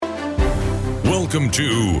welcome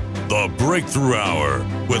to The Breakthrough Hour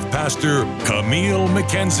with Pastor Camille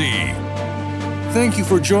McKenzie. Thank you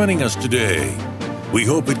for joining us today. We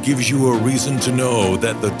hope it gives you a reason to know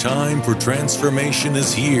that the time for transformation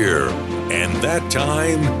is here, and that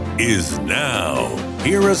time is now.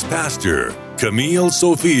 Here is Pastor Camille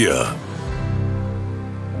Sophia.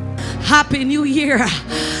 Happy New Year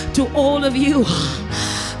to all of you.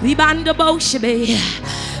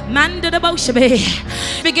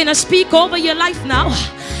 Begin to speak over your life now.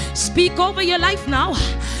 Speak over your life now.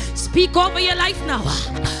 Speak over your life now.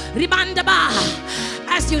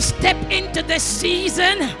 As you step into this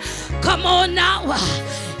season, come on now.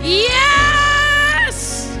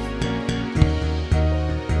 Yes!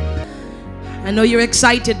 I know you're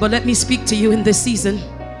excited, but let me speak to you in this season.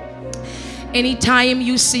 Anytime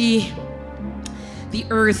you see the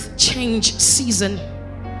earth change season,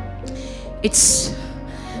 it's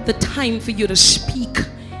the time for you to speak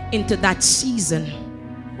into that season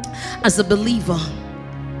as a believer,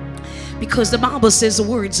 because the Bible says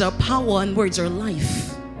words are power and words are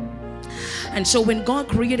life. And so when God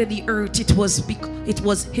created the earth, it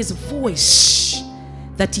was his voice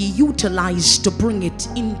that he utilized to bring it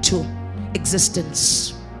into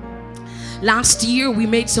existence. Last year we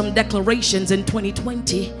made some declarations in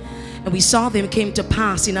 2020, and we saw them came to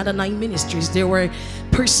pass in other 9 ministries. There were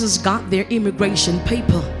persons got their immigration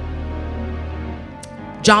paper,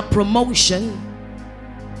 job promotion,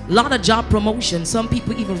 a lot of job promotion. Some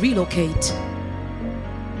people even relocate.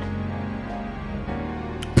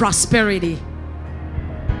 Prosperity.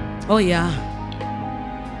 Oh yeah,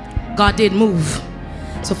 God did move.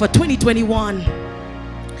 So for 2021,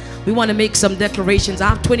 we want to make some declarations. I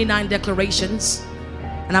have 29 declarations,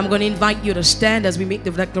 and I'm going to invite you to stand as we make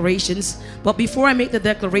the declarations. But before I make the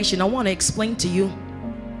declaration, I want to explain to you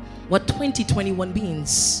what 2021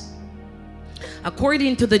 means.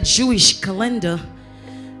 According to the Jewish calendar,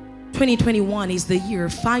 2021 is the year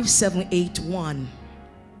 5781.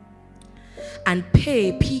 And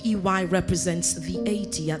Pei, P-E-Y, represents the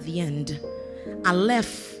 80 at the end.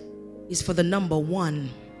 Aleph is for the number 1.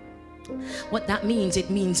 What that means, it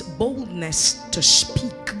means boldness to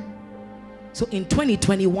speak. So in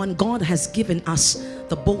 2021, God has given us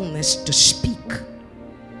the boldness to speak.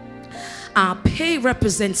 Pei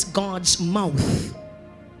represents God's mouth.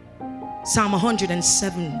 Psalm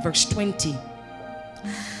 107 verse 20.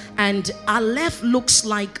 And Aleph looks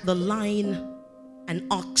like the lion and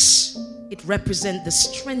ox. It represents the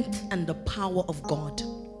strength and the power of God.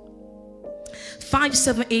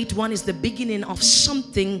 5781 is the beginning of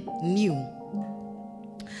something new.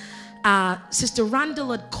 Sister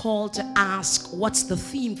Randall had called to ask what's the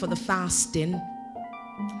theme for the fasting,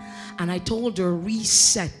 and I told her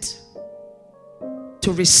reset,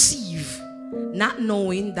 to receive, not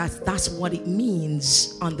knowing that that's what it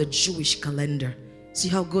means on the Jewish calendar. See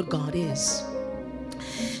how good God is.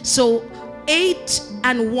 So 8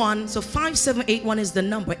 and 1, so 5781 is the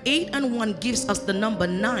number. 8 and 1 gives us the number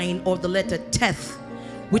 9, or the letter Teth,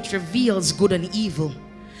 which reveals good and evil.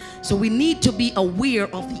 So we need to be aware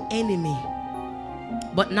of the enemy,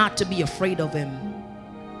 but not to be afraid of him.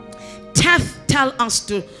 Teth tell us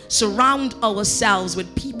to surround ourselves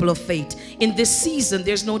with people of faith. In this season,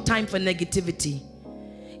 there's no time for negativity.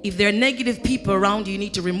 If there are negative people around you, you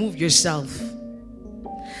need to remove yourself.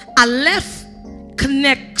 Aleph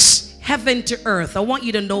connects heaven to earth. I want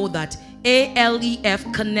you to know that.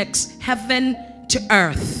 A-L-E-F connects heaven to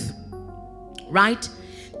earth. Right?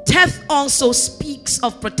 Teth also speaks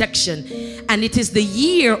of protection, and it is the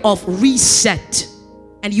year of reset.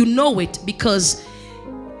 And you know it because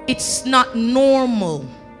it's not normal.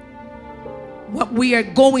 What we are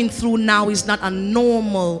going through now is not a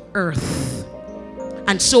normal earth.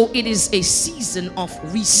 And so it is a season of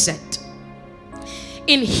reset.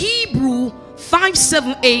 In Hebrew,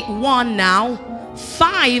 5781 now,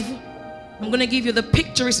 5, I'm going to give you the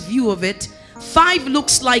picturesque view of it. 5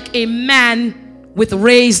 looks like a man with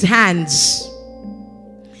raised hands.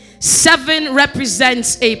 7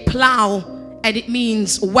 represents a plow, and it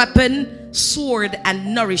means weapon, sword,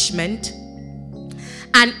 and nourishment.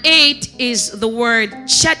 And 8 is the word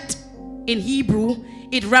chet in Hebrew.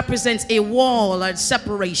 It represents a wall and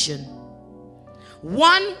separation.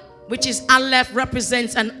 1, which is Aleph,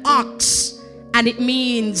 represents an ox, and it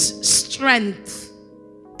means strength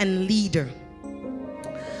and leader.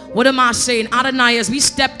 What am I saying? Adonai, as we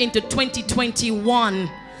step into 2021,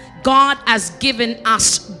 God has given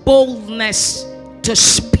us boldness to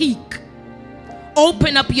speak.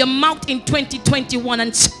 Open up your mouth in 2021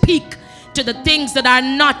 and speak to the things that are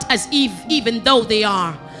not as even though they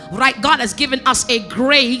are. Right? God has given us a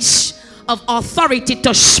grace of authority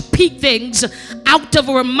to speak things out of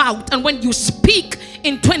our mouth. And when you speak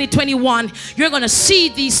in 2021, you're going to see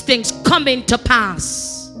these things coming to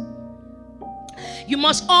pass. You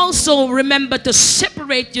must also remember to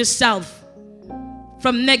separate yourself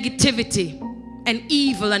from negativity and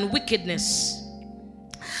evil and wickedness.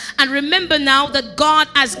 And remember now that God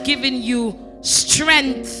has given you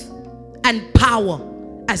strength and power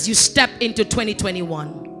as you step into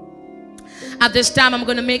 2021. At this time, I'm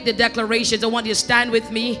going to make the declarations. I want you to stand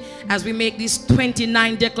with me as we make these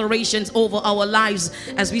 29 declarations over our lives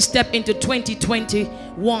as we step into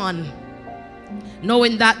 2021,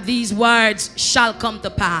 knowing that these words shall come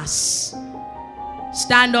to pass.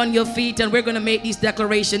 Stand on your feet and we're going to make these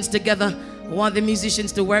declarations together. I want the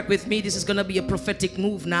musicians to work with me. This is going to be a prophetic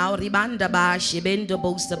move now. Ribanda ba shibendo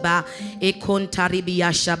bo saba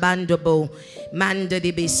ekontaribia shabando bo manda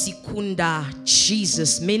de be sikunda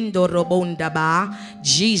Jesus mendo robonda ba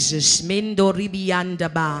Jesus mendo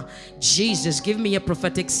ribianda ba Jesus. Give me a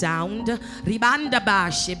prophetic sound. Ribanda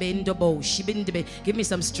ba shibendo bo shibinde be. Give me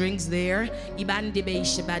some strings there. Ibande be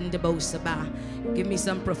shabanda bo saba. Give me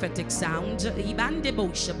some prophetic sound. Ibande bo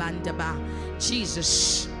shabanda ba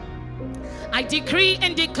Jesus. I decree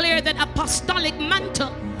and declare that apostolic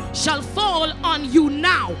mantle shall fall on you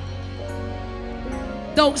now.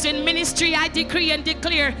 Those in ministry, I decree and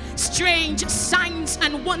declare strange signs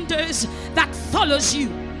and wonders that follows you.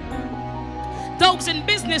 Those in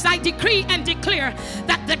business, I decree and declare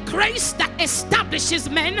that the grace that establishes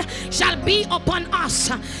men shall be upon us,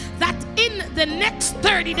 that in the next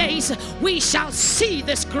 30 days we shall see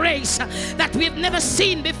this grace that we've never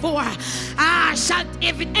seen before, shall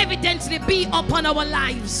evidently be upon our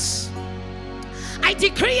lives. I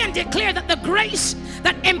decree and declare that the grace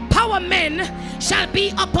that empower men shall be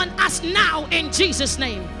upon us now in Jesus'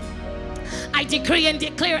 name. I decree and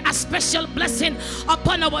declare a special blessing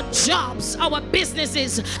upon our jobs, our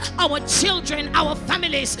businesses, our children, our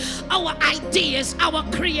families, our ideas, our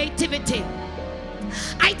creativity.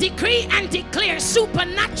 I decree and declare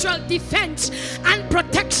supernatural defense and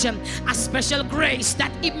protection, a special grace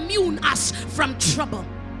that immune us from trouble.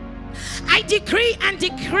 I decree and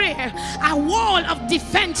declare a wall of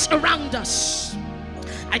defense around us.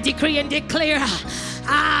 I decree and declare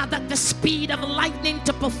that the speed of lightning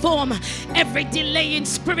to perform every delaying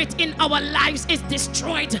spirit in our lives is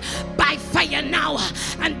destroyed by fire now,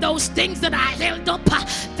 and those things that are held up,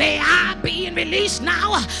 they are being released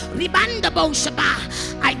now.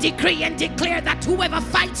 I decree and declare that whoever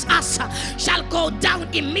fights us shall go down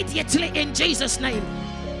immediately in Jesus' name.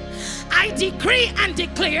 I decree and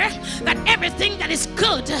declare that everything that is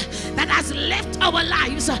good that has left our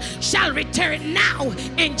lives shall return now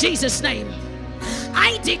in Jesus' name.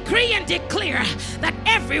 I decree and declare that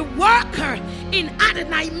every worker in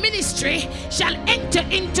Adonai ministry shall enter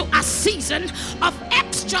into a season of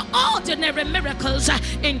extraordinary miracles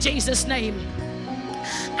in Jesus' name.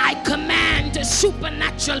 I command a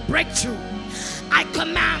supernatural breakthrough. I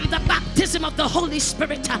command the baptism of the Holy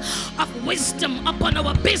Spirit of wisdom upon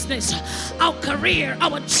our business, our career,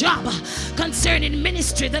 our job, concerning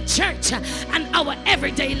ministry, the church, and our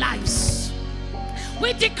everyday lives.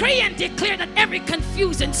 We decree and declare that every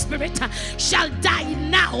confusing spirit shall die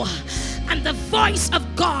now, and the voice of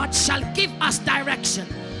God shall give us direction.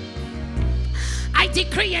 I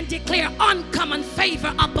decree and declare uncommon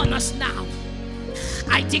favor upon us now.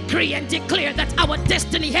 I decree and declare that our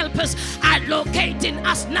destiny helpers are locating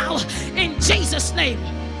us now in Jesus' name.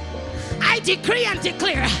 I decree and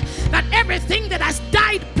declare that everything that has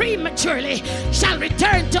died prematurely shall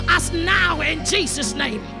return to us now in Jesus'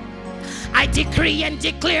 name. I decree and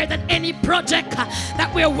declare that any project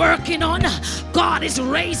that we're working on, God is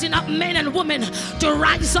raising up men and women to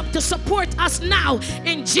rise up to support us now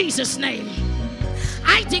in Jesus' name.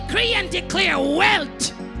 I decree and declare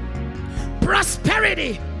wealth,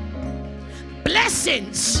 prosperity,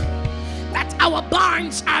 blessings, that our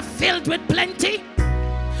barns are filled with plenty.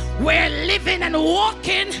 We're living and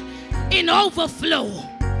walking in overflow.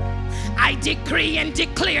 I decree and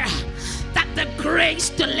declare that the grace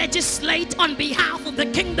to legislate on behalf of the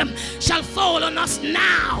kingdom shall fall on us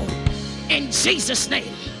now in Jesus'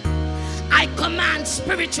 name. I command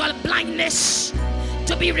spiritual blindness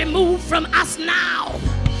to be removed from us now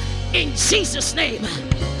in Jesus' name.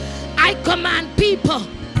 I command people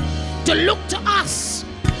to look to us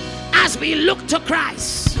as we look to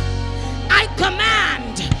Christ. I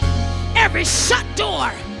command every shut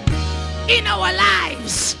door in our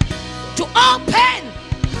lives to open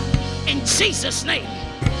in Jesus' name.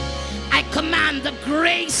 I command the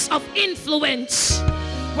grace of influence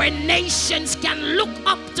where nations can look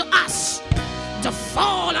up to us to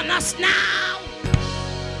fall on us now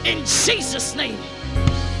in Jesus' name.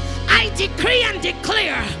 I decree and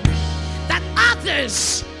declare that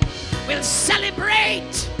others will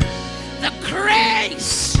celebrate the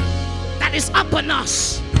grace that is upon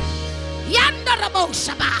us.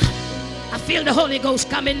 I feel the Holy Ghost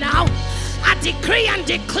coming now. I decree and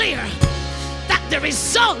declare that the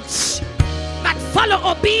results that follow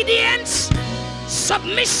obedience,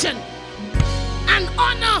 submission, and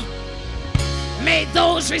honor, may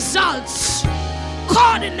those results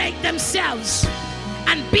coordinate themselves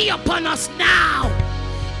and be upon us now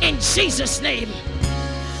in Jesus' name.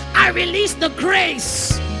 I release the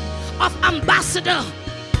grace of ambassador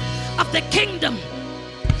of the kingdom,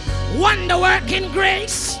 wonder-working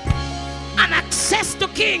grace, and access to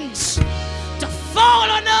kings to fall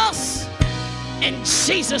on us in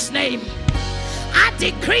Jesus' name. I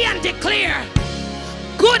decree and declare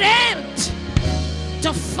good health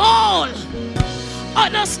to fall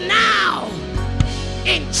on us now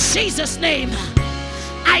in Jesus' name.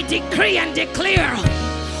 I decree and declare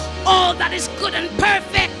all that is good and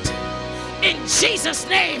perfect in Jesus'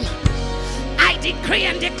 name. I decree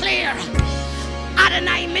and declare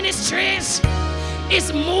Adonai Ministries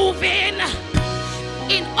is moving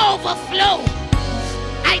in overflow.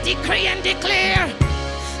 I decree and declare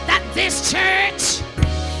that this church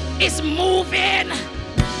is moving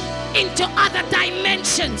into other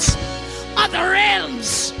dimensions, other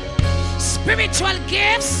realms. Spiritual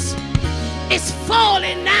gifts is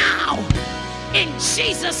falling now in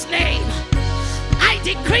Jesus' name. I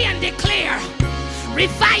decree and declare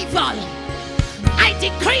revival. I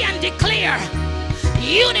decree and declare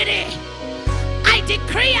unity. I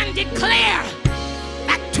decree and declare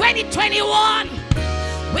that 2021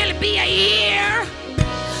 will be a year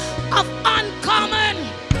of uncommon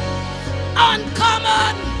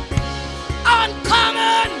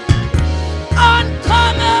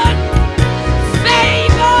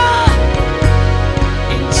favor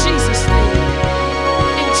in Jesus' name.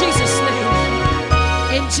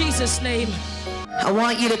 In Jesus' name. I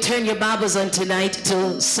want you to turn your Bibles on tonight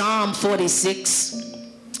to Psalm 46.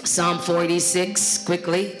 Psalm 46,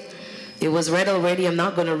 quickly. It was read already. I'm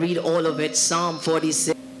not going to read all of it. Psalm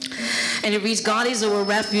 46. And it reads, God is our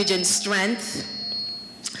refuge and strength,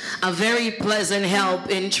 a very pleasant help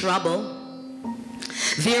in trouble.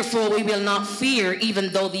 Therefore we will not fear,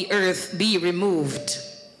 even though the earth be removed,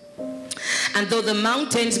 and though the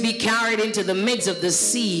mountains be carried into the midst of the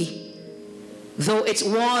sea, though its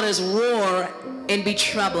waters roar and be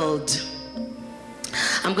troubled.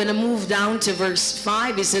 I'm going to move down to verse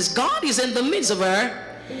 5. It says, God is in the midst of her.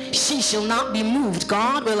 She shall not be moved.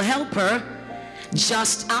 God will help her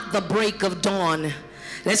just at the break of dawn.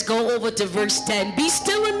 Let's go over to verse 10. Be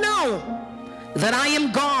still and know that I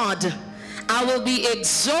am God. I will be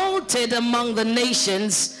exalted among the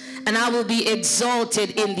nations, and I will be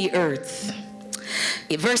exalted in the earth.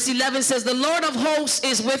 Verse 11 says, the Lord of hosts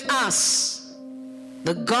is with us.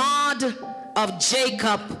 The God of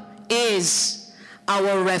Jacob is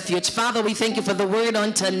our refuge. Father, we thank you for the word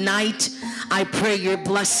on tonight. I pray your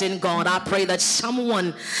blessing, God. I pray that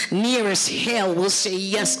someone nearest hell will say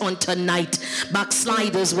yes on tonight.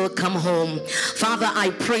 Backsliders will come home. Father, I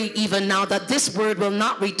pray even now that this word will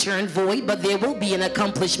not return void, but there will be an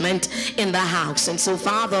accomplishment in the house. And so,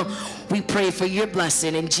 Father, we pray for your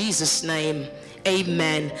blessing in Jesus' name.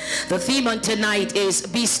 Amen. The theme on tonight is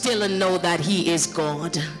be still and know that he is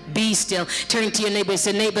God. Be still. Turn to your neighbor and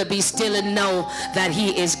say, neighbor, be still and know that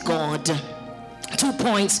he is God. 2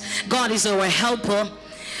 points. God is our helper.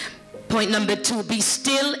 Point number 2, be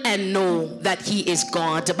still and know that he is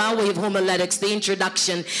God. By way of homiletics, the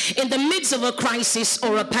introduction. In the midst of a crisis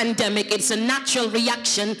or a pandemic, it's a natural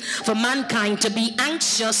reaction for mankind to be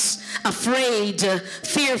anxious, afraid,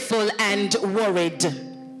 fearful, and worried.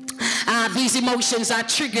 These emotions are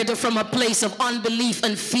triggered from a place of unbelief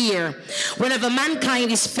and fear. Whenever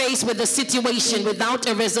mankind is faced with a situation without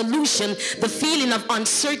a resolution, the feeling of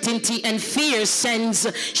uncertainty and fear sends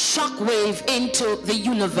shockwave into the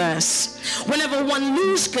universe. Whenever one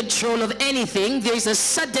loses control of anything, there's a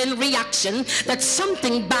sudden reaction that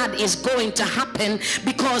something bad is going to happen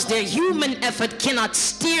because their human effort cannot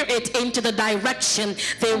steer it into the direction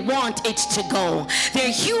they want it to go.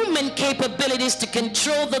 Their human capabilities to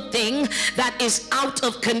control the thing that is out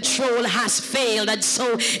of control has failed, and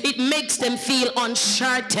so it makes them feel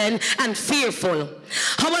uncertain and fearful.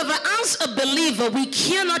 However, as a believer, we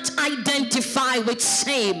cannot identify with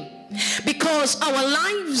shame Because our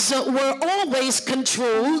lives were always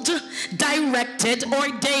controlled, directed,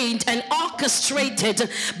 ordained, and orchestrated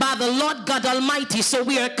by the Lord God Almighty. So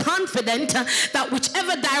we are confident that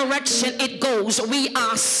whichever direction it goes, we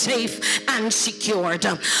are safe and secured.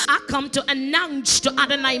 I come to announce to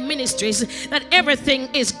Adonai Ministries that everything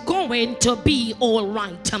is going to be all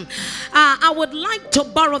right. I would like to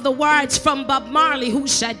borrow the words from Bob Marley, who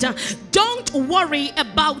said, don't worry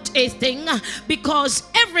about a thing, because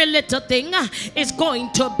every little thing is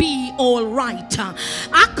going to be all right.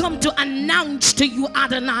 I come to announce to you,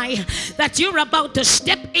 Adonai, that you're about to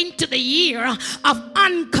step into the year of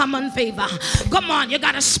uncommon favor. Come on, you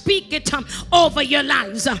got to speak it over your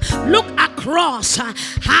lives. Look across,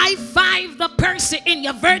 high five the person in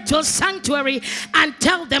your virtual sanctuary and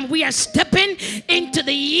tell them we are stepping into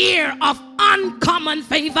the year of uncommon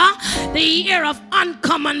favor, the year of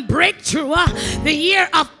uncommon breakthrough, the year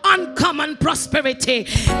of uncommon prosperity.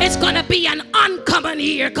 It's going to be an uncommon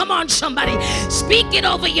year. Come on, somebody. Speak it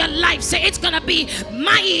over your life. Say, it's going to be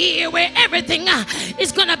my year where everything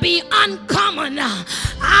is going to be uncommon.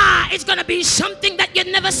 It's going to be something that you've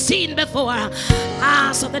never seen before.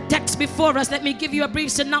 So the text before us, let me give you a brief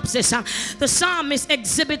synopsis. The psalmist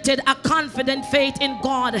exhibited a confident faith in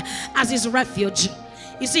God as his refuge.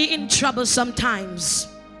 You see, in trouble sometimes,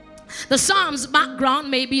 the Psalm's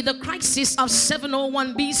background may be the crisis of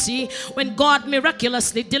 701 BC when God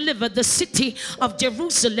miraculously delivered the city of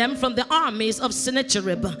Jerusalem from the armies of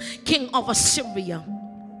Sennacherib, king of Assyria.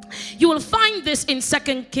 You will find this in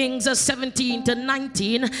 2 Kings 17 to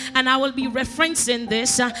 19, and I will be referencing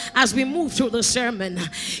this as we move through the sermon.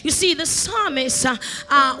 You see, the psalmist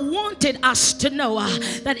wanted us to know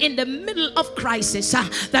that in the middle of crisis,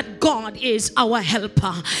 that God is our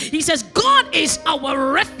helper. He says, God is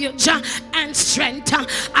our refuge and strength,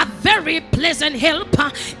 a very pleasant help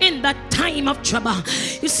in the time of trouble.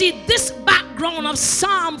 You see, this background of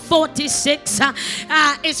Psalm 46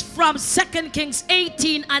 is from 2 Kings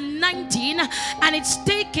 18 and 19, and it's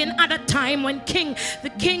taken at a time when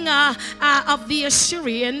the king of the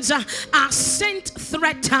Assyrians sent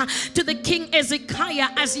threat to the king Hezekiah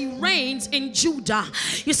as he reigns in Judah.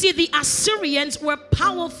 You see, the Assyrians were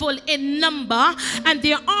powerful in number and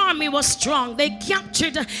their army was strong. They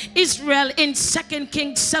captured Israel in 2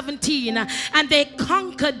 Kings 17, and they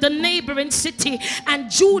conquered the neighboring city, and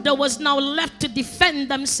Judah was now left to defend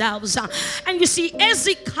themselves. And you see,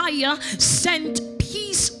 Hezekiah sent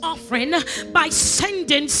peace offering by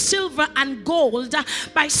sending silver and gold,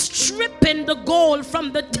 by stripping the gold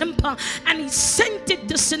from the temple, and he sent it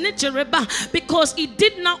to Sennacherib because he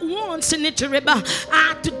did not want Sennacherib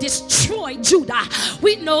to destroy Judah.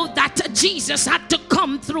 We know that Jesus had to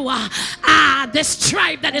come through this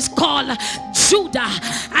tribe that is called Judah,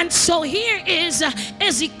 and so here is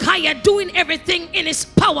Hezekiah doing everything in his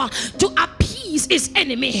power to appease his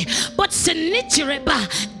enemy, but Sennacherib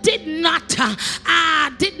did not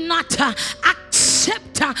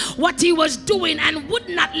accept what he was doing and would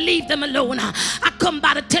not leave them alone. I come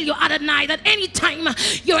by to tell you, Adonai, that anytime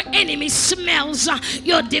your enemy smells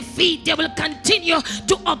your defeat, they will continue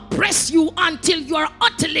to oppress you until you are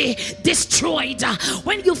utterly destroyed.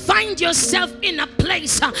 When you find yourself in a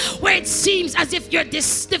place where it seems as if you're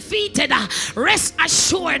defeated, rest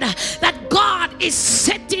assured that God is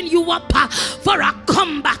setting you up for a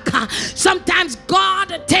comeback. Sometimes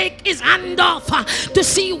God take his hand off to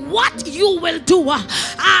see what you will do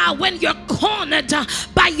when you're cornered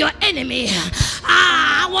by your enemy.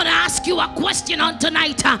 I want to ask you a question on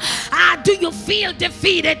tonight. Do you feel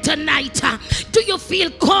defeated tonight? Do you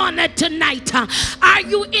feel cornered tonight? Are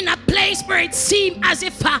you in a place where it seems as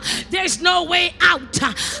if there's no way out?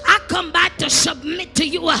 I come back to submit to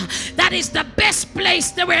you. That is the best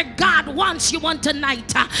place where God wants you on tonight.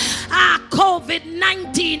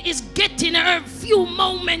 COVID-19 is getting a few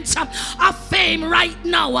moments of fame right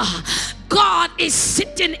now. God is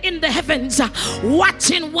sitting in the heavens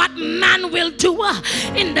watching what man will do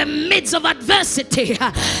in the midst of adversity.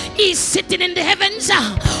 He's sitting in the heavens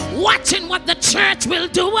watching what the church will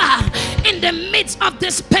do in the midst of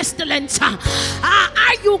this pestilence.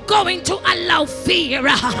 Are you going to allow fear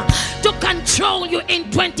to control you in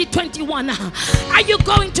 2021? Are you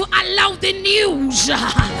going to allow the news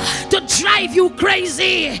to drive you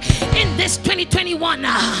crazy in this 2021?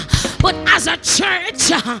 But as a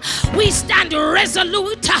church, we stand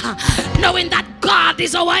resolute, knowing that God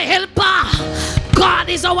is our helper. God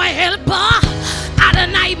is our helper.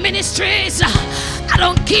 Adonai Ministries, I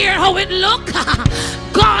don't care how it look,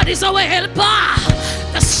 God is our helper.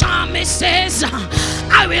 The psalmist says,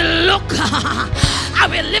 I will look, I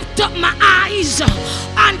will lift up my eyes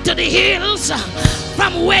unto the hills,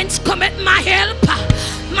 from whence cometh my help.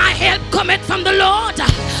 My help cometh from the Lord,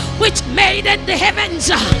 which made the heavens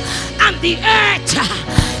and the earth.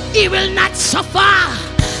 He will not suffer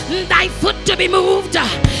thy foot to be moved.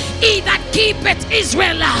 He that keepeth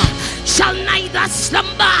Israel shall neither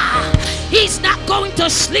slumber. He's not going to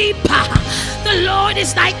sleep. The Lord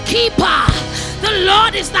is thy keeper. The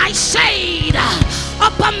Lord is thy shade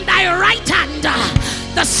upon thy right hand.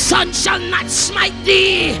 The sun shall not smite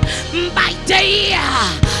thee by day,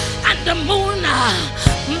 and the moon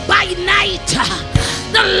by night.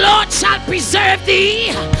 The Lord shall preserve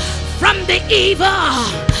thee from the evil.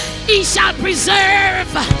 He shall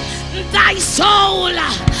preserve thy soul.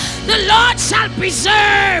 The Lord shall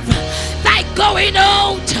preserve thy going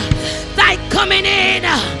out, thy coming in.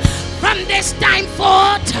 From this time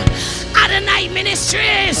forth, Adonai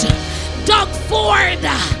Ministries, Doug Ford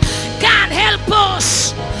can't help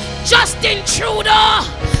us. Justin Trudeau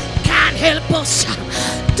can't help us.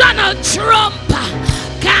 Donald Trump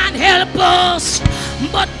can't help us.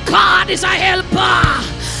 But God is a helper.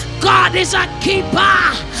 God is a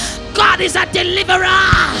keeper. God is a deliverer.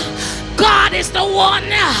 God is the one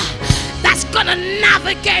that's gonna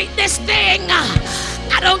navigate this thing.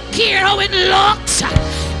 I don't care how it looks.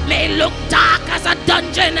 May look dark as a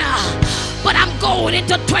dungeon, but I'm going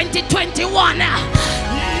into 2021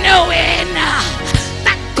 knowing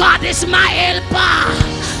that God is my helper.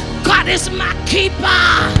 God is my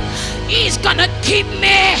keeper. He's gonna keep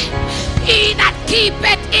me. He that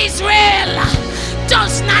keepeth Israel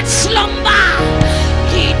does not slumber.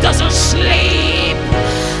 He doesn't sleep.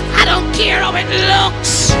 I don't care how it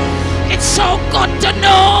looks. It's so good to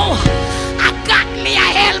know I got me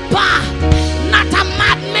a helper, not a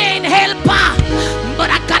madman helper, but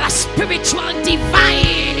I got a spiritual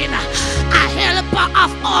divine, a helper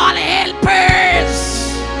of all helpers.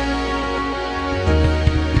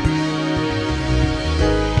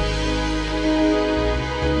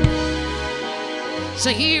 So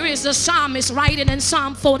here is the psalmist writing in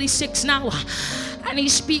Psalm 46 now. And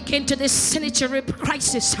he's speaking to this Sennacherib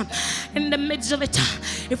crisis in the midst of it.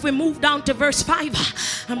 If we move down to verse 5,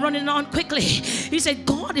 I'm running on quickly. He said,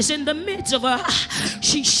 God is in the midst of her.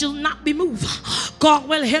 She shall not be moved. God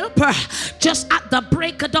will help her just at the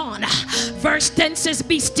break of dawn. Verse 10 says,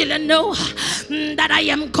 be still and know that I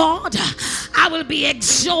am God. I will be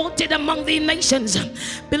exalted among the nations.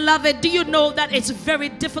 Beloved, do you know that it's very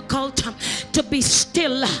difficult to be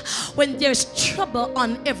still when there's trouble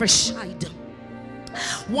on every side?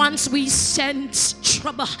 Once we sense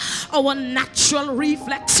trouble, our natural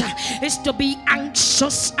reflex is to be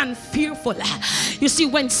anxious and fearful. You see,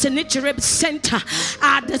 when Sennacherib sent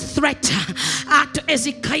the threat to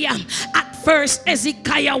Hezekiah, at first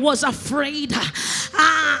Hezekiah was afraid.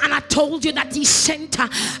 And I told you that he sent a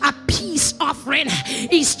peace offering.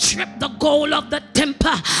 He stripped the gold of the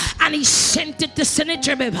temple and he sent it to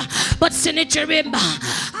Sennacherib. But Sennacherib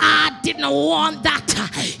didn't want that.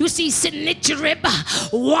 You see, Sennacherib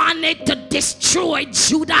wanted to destroy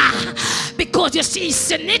Judah, because you see,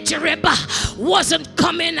 Sennacherib wasn't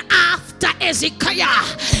coming after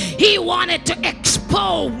Hezekiah. He wanted to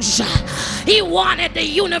expose. He wanted the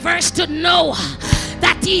universe to know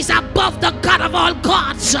that he's above the God of all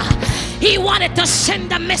gods. He wanted to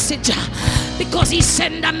send a message, because he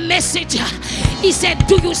sent a message. He said,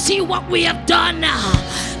 do you see what we have done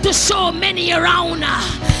to so many around?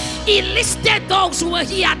 He listed those who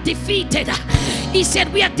he had defeated. He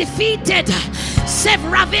said, we have defeated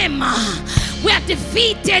Sevravim, we have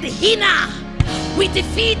defeated Hina, we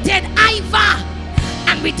defeated Iva,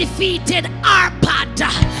 and we defeated Arpad.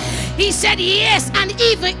 He said, yes, and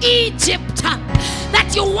even Egypt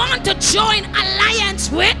that you want to join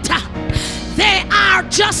alliance with, they are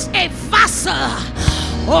just a vassal.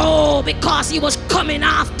 Oh, because he was coming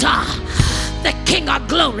after the King of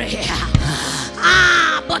Glory.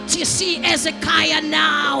 But you see, Hezekiah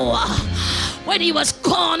now, when he was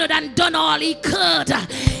cornered and done all he could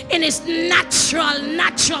in his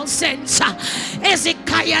natural sense,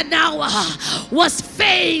 Hezekiah now was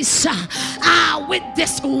faced with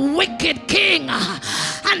this wicked king.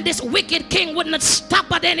 And this wicked king wouldn't stop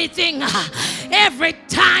at anything. Every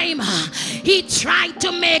time he tried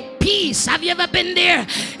to make peace. Have you ever been there?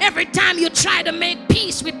 Every time you try to make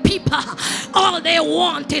peace with people, all they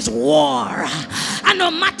want is war. And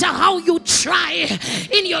no matter how you try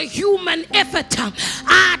in your human effort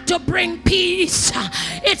to bring peace,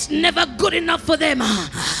 it's never good enough for them.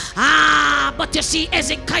 But you see,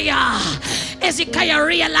 Hezekiah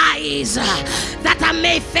realized that I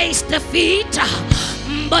may face defeat,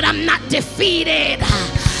 but I'm not defeated.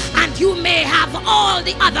 And you may have all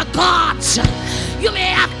the other gods, you may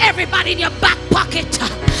have everybody in your back pocket,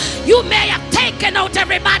 you may have taken out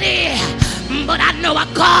everybody, but I know a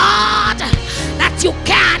God that you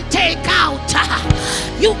can't take out.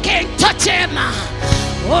 You can't touch him.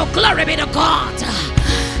 Oh, glory be to God.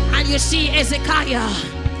 And you see Hezekiah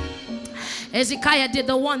did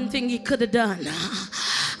the one thing he could have done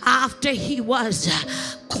after he was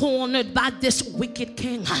cornered by this wicked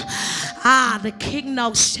king. The king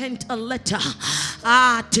now sent a letter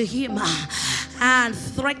to him and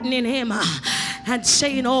threatening him and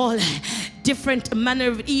saying all different manner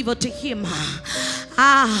of evil to him.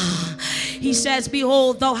 He says,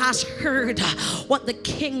 behold, thou hast heard what the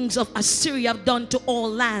kings of Assyria have done to all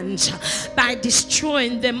lands by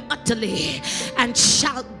destroying them utterly, and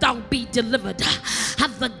shalt thou be delivered?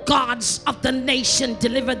 Have the gods of the nation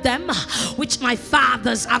delivered them, which my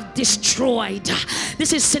fathers have destroyed?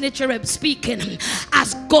 This is Sennacherib speaking,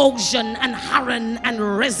 as Goshen and Haran and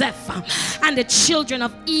Rezeph and the children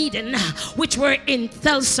of Eden which were in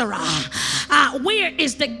Thelsarah. Where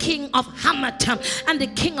is the king of Hamath and the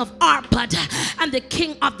king of Arpad and the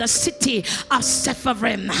king of the city of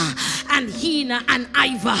Sepharvaim and Hena and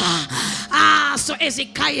Ivah? So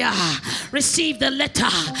Hezekiah received the letter,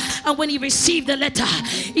 and when he received the letter,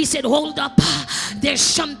 he said, hold up, there's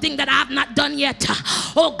something that I have not done yet.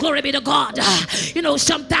 Oh, glory be to God. You know,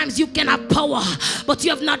 sometimes you can have power, but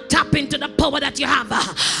you have not tapped into the power that you have.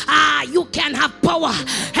 You can have power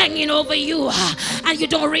hanging over you, and you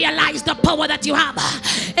don't realize the power that you have.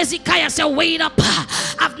 Hezekiah said, wait up,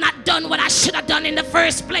 I've not done what I should have done in the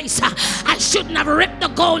first place. I shouldn't have ripped the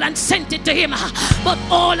gold and sent it to him, but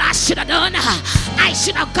all I should have done, I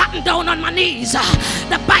should have gotten down on my knees.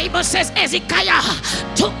 The Bible says Hezekiah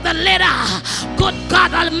took the letter. Good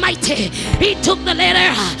God Almighty, he took the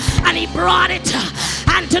letter and he brought it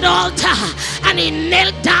unto the altar, and he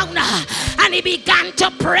knelt down and he began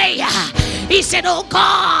to pray. He said, oh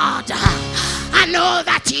God, I know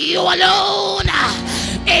that you alone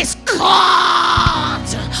is God.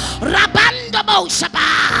 Rabando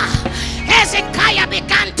Boshaba. Hezekiah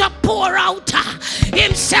began to pour out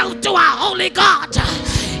himself to our holy God.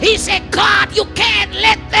 He said, God, you can't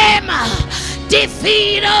let them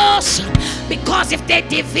defeat us, because if they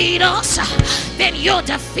defeat us, then you're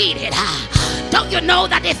defeated. Don't you know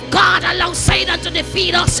that if God allows Satan to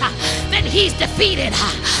defeat us, then he's defeated?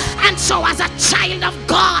 And so as a child of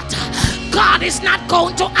God, God is not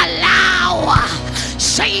going to allow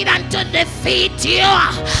Satan to defeat you.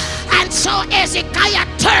 And so Hezekiah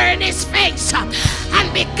turned his face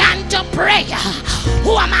and began to pray.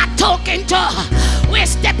 Who am I talking to? We're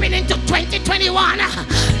stepping into 2021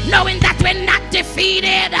 knowing that we're not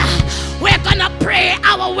defeated. We're gonna pray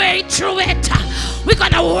our way through it. We're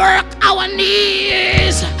gonna work our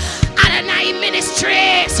knees. Adonai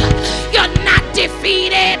Ministries, you're not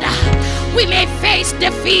defeated. We may face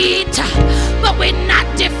defeat, but we're not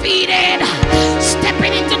defeated.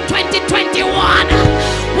 Stepping into 2021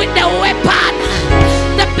 with the weapon,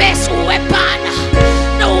 the best weapon,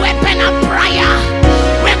 the weapon of prayer.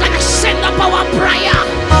 We're gonna send up our prayer.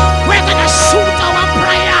 We're gonna shoot our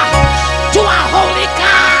prayer to our holy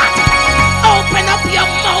God. Open up your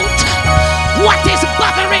mouth. What is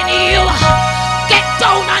bothering you? Get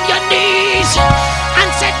down on your knees and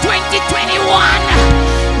say 2021,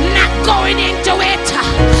 not going into it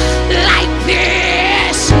like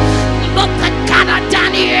this, but the God of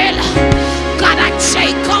Daniel, God of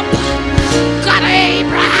Jacob, God of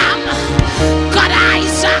Abraham, God of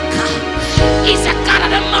Isaac, he's a God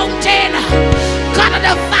of the mountain, God of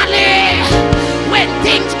the valley. When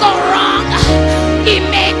things go wrong, he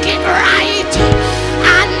make it right.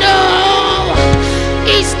 I know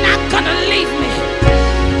he's not gonna leave me.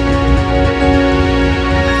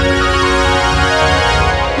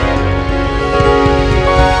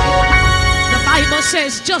 The Bible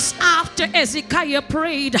says just after Hezekiah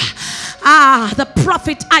prayed, the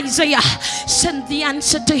prophet Isaiah sent the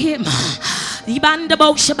answer to him.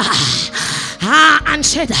 And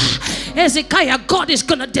said, Hezekiah, God is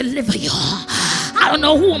gonna deliver you. I don't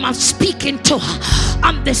know whom I'm speaking to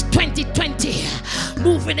on this 2020,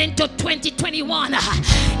 moving into 2021.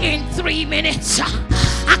 In 3 minutes,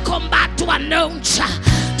 I come back to announce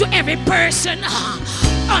to every person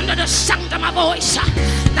under the sound of my voice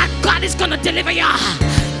that God is gonna deliver you.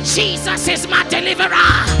 Jesus is my deliverer.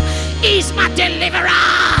 He's my deliverer.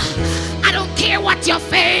 I don't care what you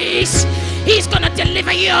face, he's gonna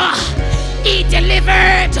deliver you. He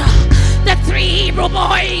delivered the 3 Hebrew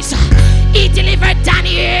boys. He delivered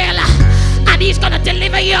Daniel, and he's gonna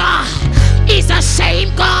deliver you. He's the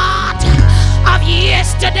same God of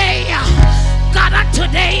yesterday, God of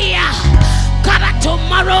today, God of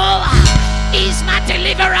tomorrow. He's my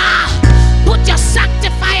deliverer. Put your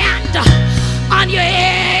sanctified hand on your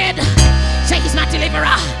head. Say, he's my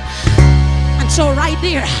deliverer. So right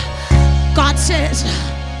there, God says,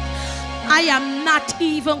 I am not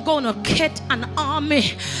even going to get an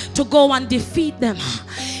army to go and defeat them.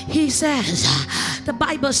 He says, the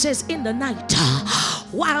Bible says, in the night,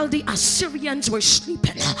 while the Assyrians were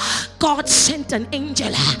sleeping, God sent an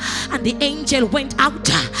angel, and the angel went out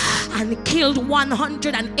and killed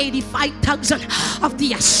 185,000 of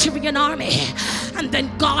the Assyrian army. And then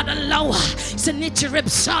God allowed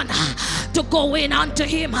Sennacherib's son to go in unto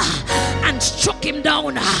him and struck him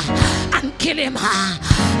down and kill him.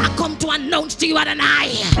 I come to announce to you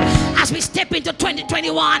Adonai, as we step into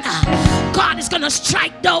 2021, God is going to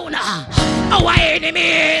strike down our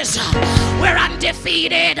enemies. We're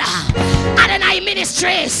undefeated. Adonai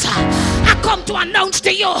Ministries, I come to announce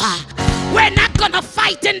to you, we're not going to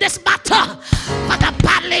fight in this battle, but the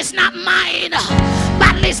battle is not mine.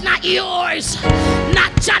 Battle is not yours.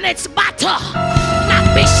 Not Janet's battle,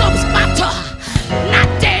 not Bishop's battle, not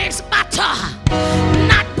Dave's battle,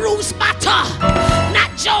 not Bruce's battle, not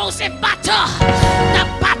Joseph's battle. The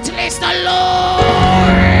battle is the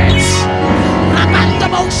Lord's.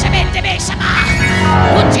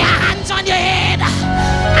 Put your hands on your head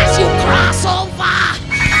as you cross over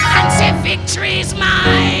and say, victory is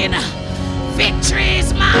mine. Victory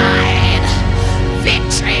is mine.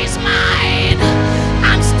 Victory is mine.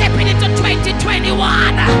 I'm stepping into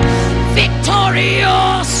 2021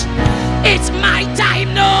 victorious. It's my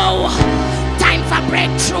time now. Time for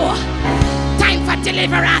breakthrough. Time for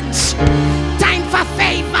deliverance. Time for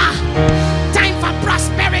favor. Time for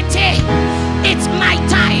prosperity. It's my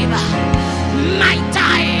time. My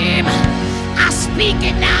time. I speak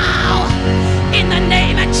it now. In the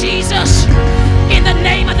name of Jesus. In the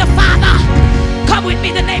name of the Father. Come with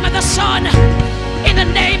me, the name of the Son. In the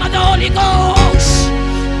name of the Holy Ghost.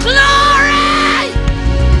 Glory!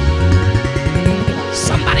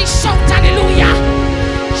 Somebody shout hallelujah.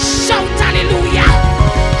 Shout hallelujah.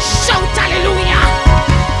 Shout hallelujah.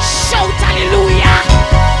 Shout hallelujah.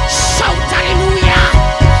 Shout hallelujah.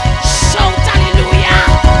 Shout hallelujah.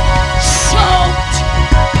 Shout.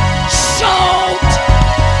 Shout.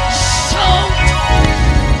 Shout.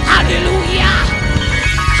 Hallelujah.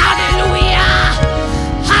 Hallelujah.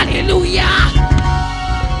 Hallelujah.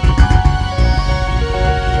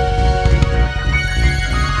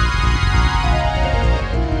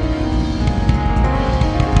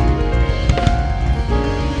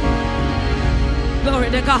 Glory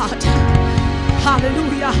to God.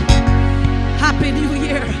 Hallelujah. Happy New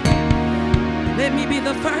Year. Let me be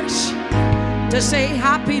the first to say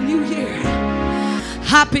Happy New Year.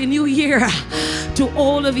 Happy New Year to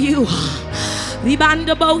all of you.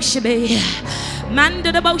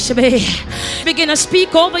 Begin to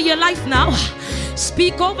speak over your life now.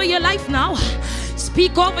 Speak over your life now.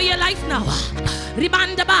 Speak over your life now.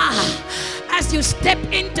 As you step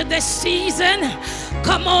into this season,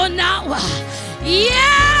 come on now.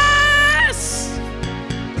 Yes!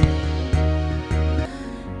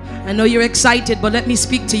 I know you're excited, but let me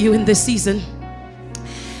speak to you in this season.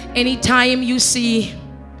 Anytime you see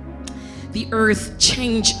the earth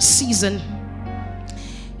change season,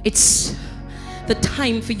 it's the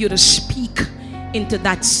time for you to speak into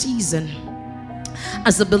that season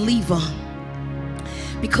as a believer,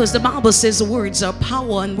 because the Bible says words are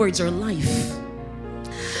power and words are life.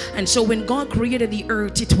 And so when God created the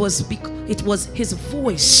earth, it was his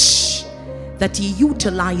voice that he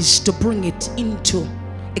utilized to bring it into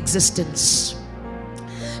existence.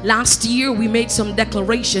 Last year we made some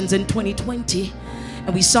declarations in 2020,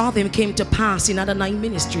 and we saw them came to pass in Adonai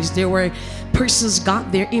Ministries. There were persons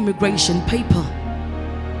got their immigration paper,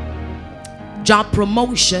 job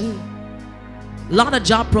promotion, a lot of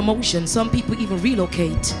job promotion. Some people even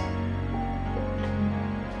relocate.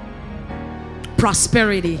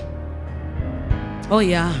 Prosperity. Oh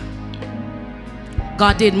yeah,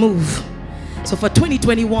 God did move. So for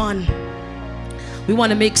 2021, we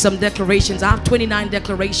want to make some declarations. I have 29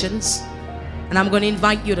 declarations, and I'm going to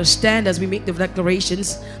invite you to stand as we make the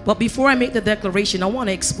declarations. But before I make the declaration, I want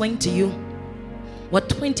to explain to you what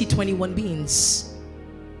 2021 means.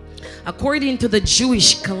 According to the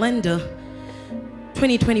Jewish calendar,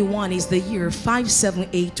 2021 is the year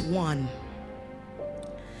 5781.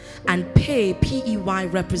 And P-E-Y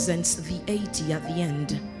represents the 80 at the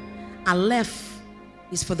end. Aleph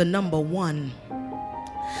is for the number 1.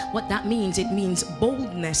 What that means, it means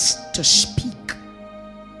boldness to speak.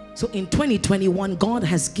 So in 2021, God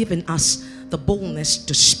has given us the boldness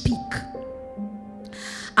to speak.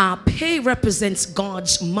 P represents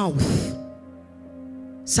God's mouth.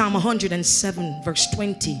 Psalm 107 verse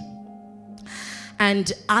 20.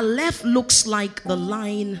 And Aleph looks like the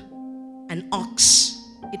lion and ox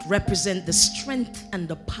it represents the strength and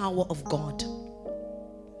the power of God.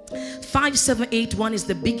 5781 is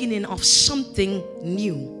the beginning of something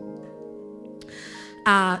new.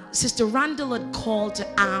 Sister Randall had called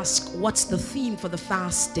to ask what's the theme for the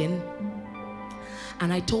fasting,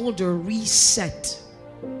 and I told her reset,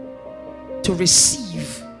 to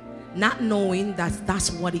receive, not knowing that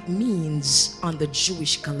that's what it means on the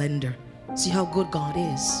Jewish calendar. See how good God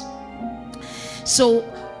is. So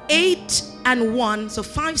 8 and 1, so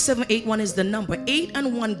 5781 is the number. 8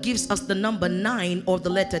 and 1 gives us the number 9, or the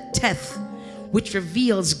letter Teth, which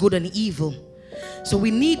reveals good and evil. So we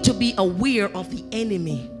need to be aware of the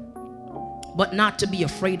enemy, but not to be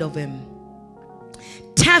afraid of him.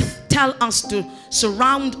 Teth tell us to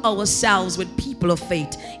surround ourselves with people of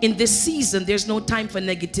faith. In this season, there's no time for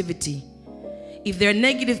negativity. If there are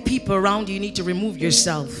negative people around you, you need to remove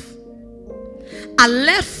yourself.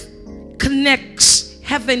 Aleph connects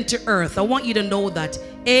heaven to earth. I want you to know that.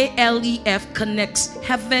 A-L-E-F connects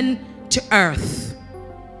heaven to earth.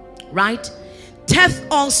 Right? Teth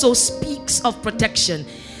also speaks of protection,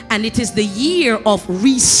 and it is the year of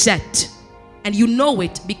reset. And you know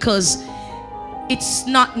it because it's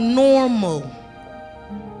not normal.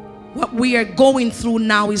 What we are going through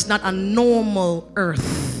now is not a normal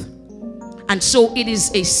earth. And so it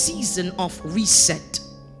is a season of reset.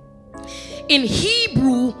 In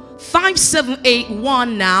Hebrew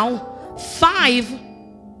 5781 now, 5,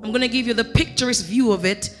 I'm going to give you the picturesque view of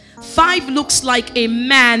it. 5 looks like a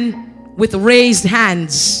man with raised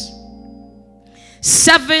hands.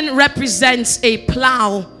 7 represents a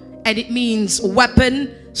plow, and it means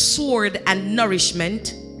weapon, sword, and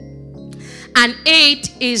nourishment. And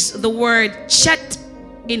 8 is the word chet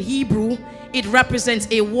in Hebrew. It represents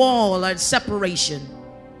a wall and separation.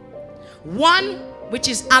 1, which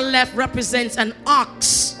is Aleph, represents an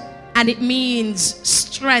ox, and it means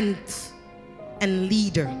strength and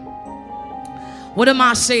leader. What am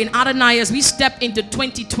I saying? Adonai, as we step into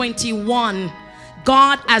 2021,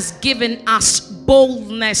 God has given us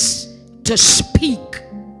boldness to speak.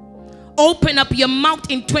 Open up your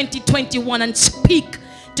mouth in 2021 and speak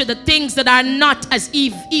to the things that are not as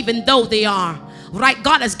even though they are. Right?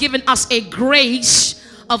 God has given us a grace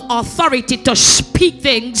of authority to speak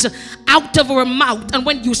things out of our mouth. And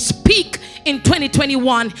when you speak in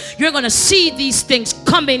 2021, you're going to see these things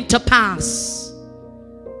coming to pass.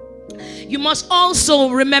 You must also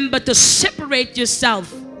remember to separate yourself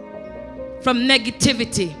from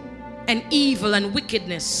negativity and evil and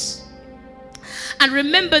wickedness. And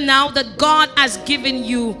remember now that God has given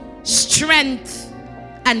you strength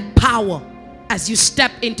and power as you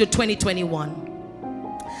step into 2021.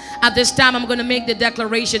 At this time, I'm going to make the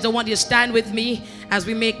declarations. I want you to stand with me as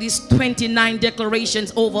we make these 29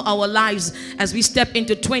 declarations over our lives as we step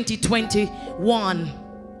into 2021.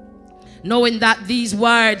 Knowing that these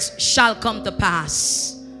words shall come to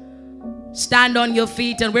pass. Stand on your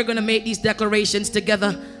feet and we're going to make these declarations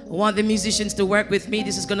together. I want the musicians to work with me.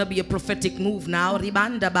 This is going to be a prophetic move now.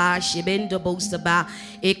 Ribandaba shibendobo saba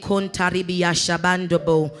ekontaribia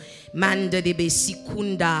shabandobo mandebe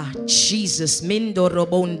sikunda Jesus mendo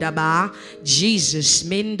robondaba Jesus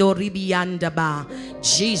mendo ribiandaba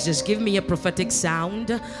Jesus. Give me a prophetic sound.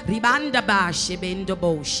 Ribandaba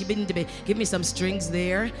shibendobo shibindebe. Give me some strings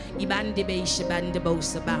there. Ibandebe shibandobo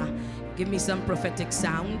saba. Give me some prophetic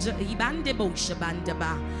sound. Ibandebo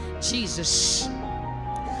shabandaba Jesus.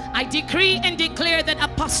 I decree and declare that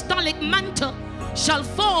apostolic mantle shall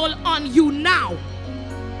fall on you now.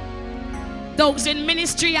 Those in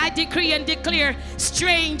ministry, I decree and declare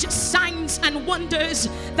strange signs and wonders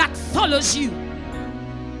that follows you.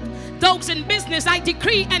 Those in business, I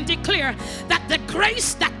decree and declare that the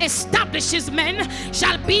grace that establishes men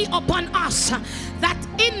shall be upon us. That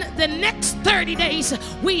in the next 30 days,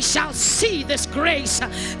 we shall see this grace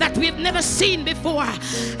that we've never seen before.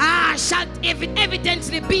 Shall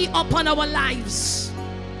evidently be upon our lives.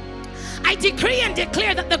 I decree and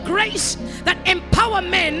declare that the grace that empower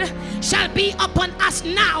men shall be upon us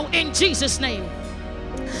now in Jesus' name.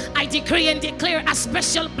 I decree and declare a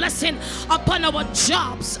special blessing upon our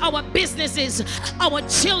jobs, our businesses, our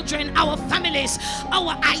children, our families,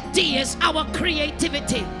 our ideas, our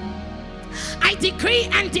creativity. I decree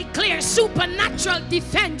and declare supernatural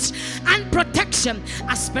defense and protection,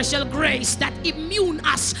 a special grace that immune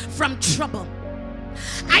us from trouble.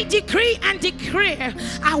 I decree and declare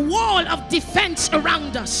a wall of defense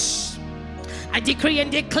around us. I decree and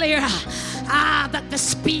declare That the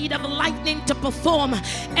speed of lightning to perform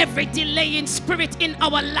every delaying spirit in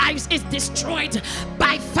our lives is destroyed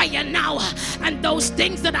by fire now. And those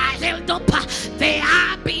things that are held up, they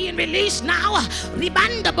are being released now. I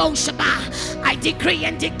decree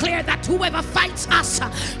and declare that whoever fights us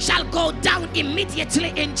shall go down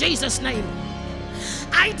immediately in Jesus' name.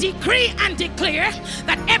 I decree and declare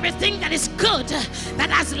that everything that is good that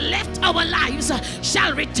has left our lives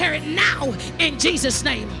shall return now in Jesus'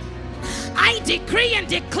 name. I decree and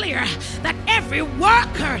declare that every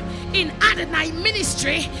worker in Adonai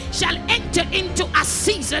ministry shall enter into a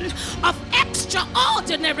season of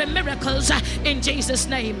extraordinary miracles in Jesus'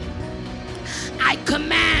 name. I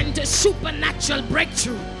command supernatural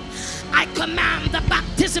breakthrough. I command the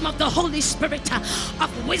baptism of the Holy Spirit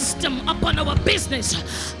of wisdom upon our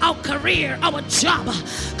business, our career, our job,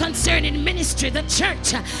 concerning ministry, the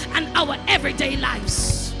church, and our everyday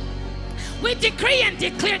lives. We decree and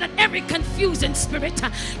declare that every confusing spirit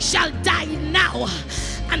shall die now,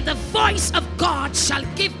 and the voice of God shall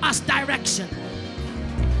give us direction.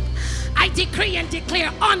 I decree and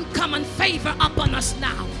declare uncommon favor upon us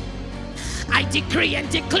now. I decree and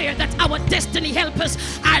declare that our destiny helpers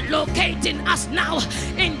are locating us now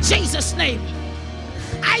in Jesus' name.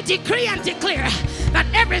 I decree and declare that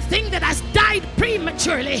everything that has died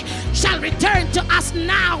prematurely shall return to us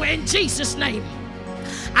now in Jesus' name.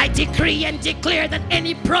 I decree and declare that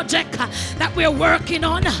any project that we're working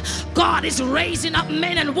on, God is raising up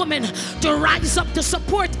men and women to rise up to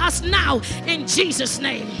support us now in Jesus'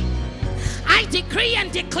 name. I decree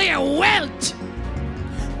and declare wealth,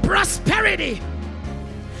 prosperity,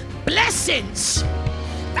 blessings,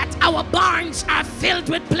 that our barns are filled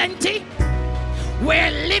with plenty.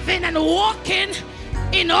 We're living and walking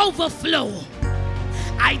in overflow.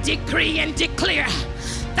 I decree and declare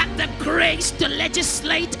that the grace to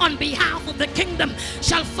legislate on behalf of the kingdom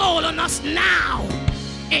shall fall on us now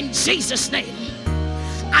in Jesus' name.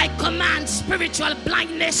 I command spiritual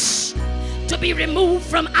blindness to be removed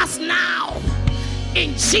from us now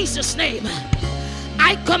in Jesus' name.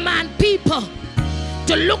 I command people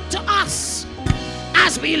to look to us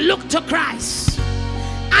as we look to Christ.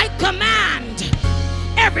 I command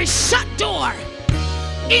every shut door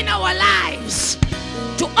in our lives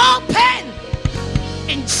to open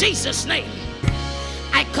in Jesus' name.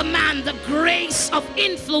 I command the grace of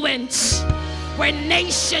influence where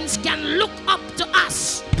nations can look up to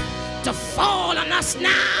us to fall on us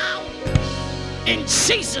now in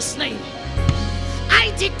Jesus' name.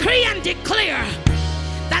 I decree and declare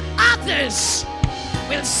that others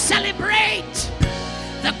will celebrate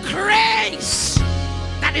the grace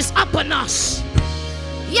that is upon us.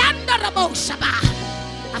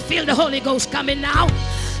 I feel the Holy Ghost coming now.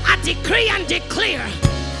 I decree and declare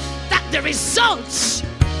that the results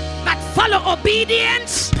that follow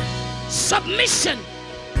obedience, submission,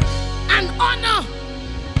 and honor,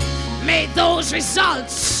 may those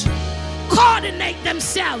results coordinate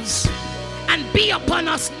themselves and be upon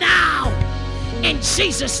us now in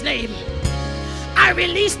Jesus' name. I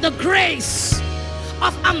release the grace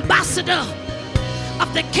of ambassador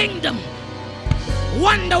of the kingdom,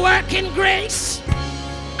 wonder-working grace,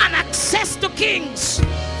 and access to kings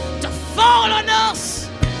to fall on us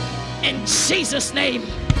in Jesus' name.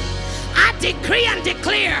 I decree and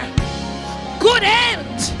declare good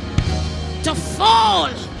health to fall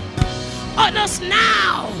on us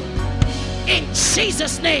now in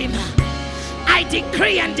Jesus' name. I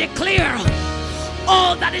decree and declare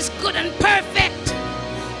all that is good and perfect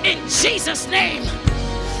in Jesus' name.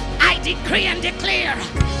 I decree and declare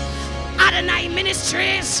Adonai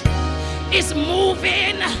Ministries is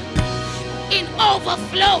moving in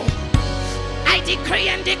overflow. I decree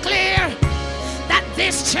and declare that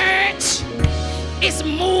this church is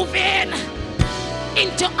moving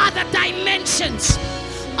into other dimensions,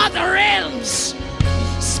 other realms.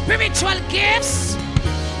 Spiritual gifts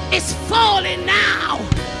is falling now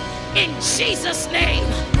in Jesus' name.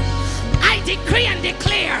 I decree and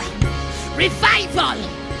declare revival.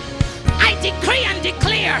 I decree and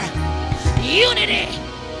declare unity.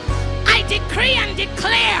 I decree and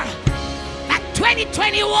declare that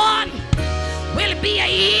 2021 will be a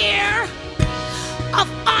year of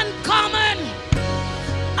uncommon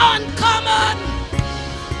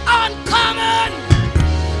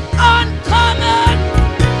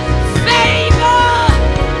favor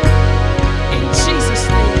in Jesus'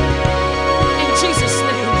 name. In Jesus'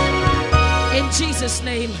 name. In Jesus'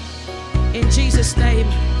 name. In Jesus' name.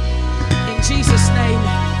 In Jesus' name.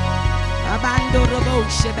 Abando robo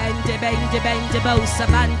shabande bende bende bo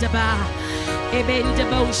sabanda ba. Ebende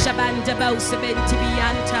bo shabanda bo sabenti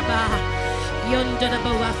bianta ba. Yonder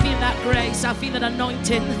bo. I feel that grace. I feel that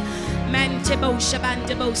anointing. Mantebo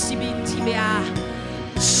Shabandebo Sibintibia.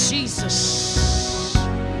 Jesus.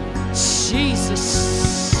 Jesus.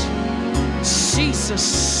 Jesus.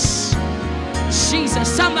 Jesus.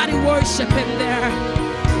 Somebody worship him there.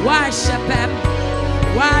 Worship him.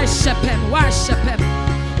 Worship him. Worship him.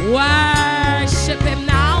 Worship him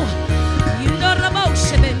now. You know the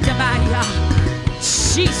motion in the Bible.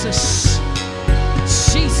 Jesus.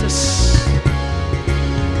 Jesus.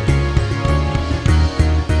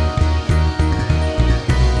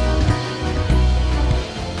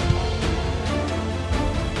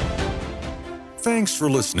 Thanks for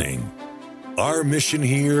listening. Our mission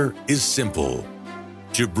here is simple: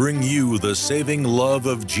 to bring you the saving love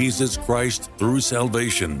of Jesus Christ through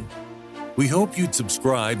salvation. We hope you'd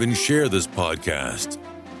subscribe and share this podcast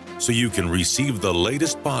so you can receive the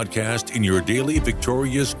latest podcast in your daily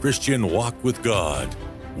victorious Christian walk with God.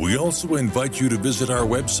 We also invite you to visit our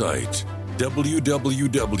website,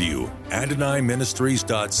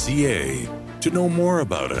 www.adonaiministries.ca, to know more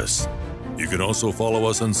about us. You can also follow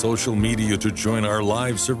us on social media to join our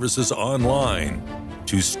live services online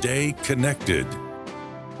to stay connected.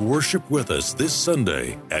 Worship with us this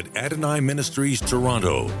Sunday at Adonai Ministries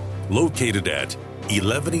Toronto, located at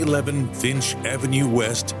 1111 Finch Avenue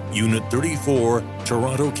West, Unit 34,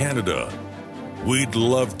 Toronto, Canada. We'd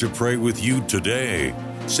love to pray with you today.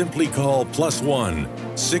 Simply call +1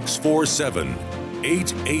 647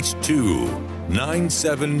 882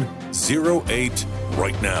 9708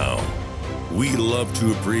 right now. We love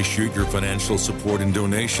to appreciate your financial support and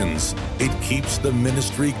donations. It keeps the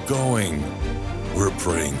ministry going. We're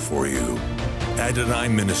praying for you. Adonai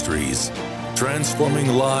Ministries, transforming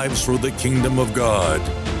lives for the kingdom of God.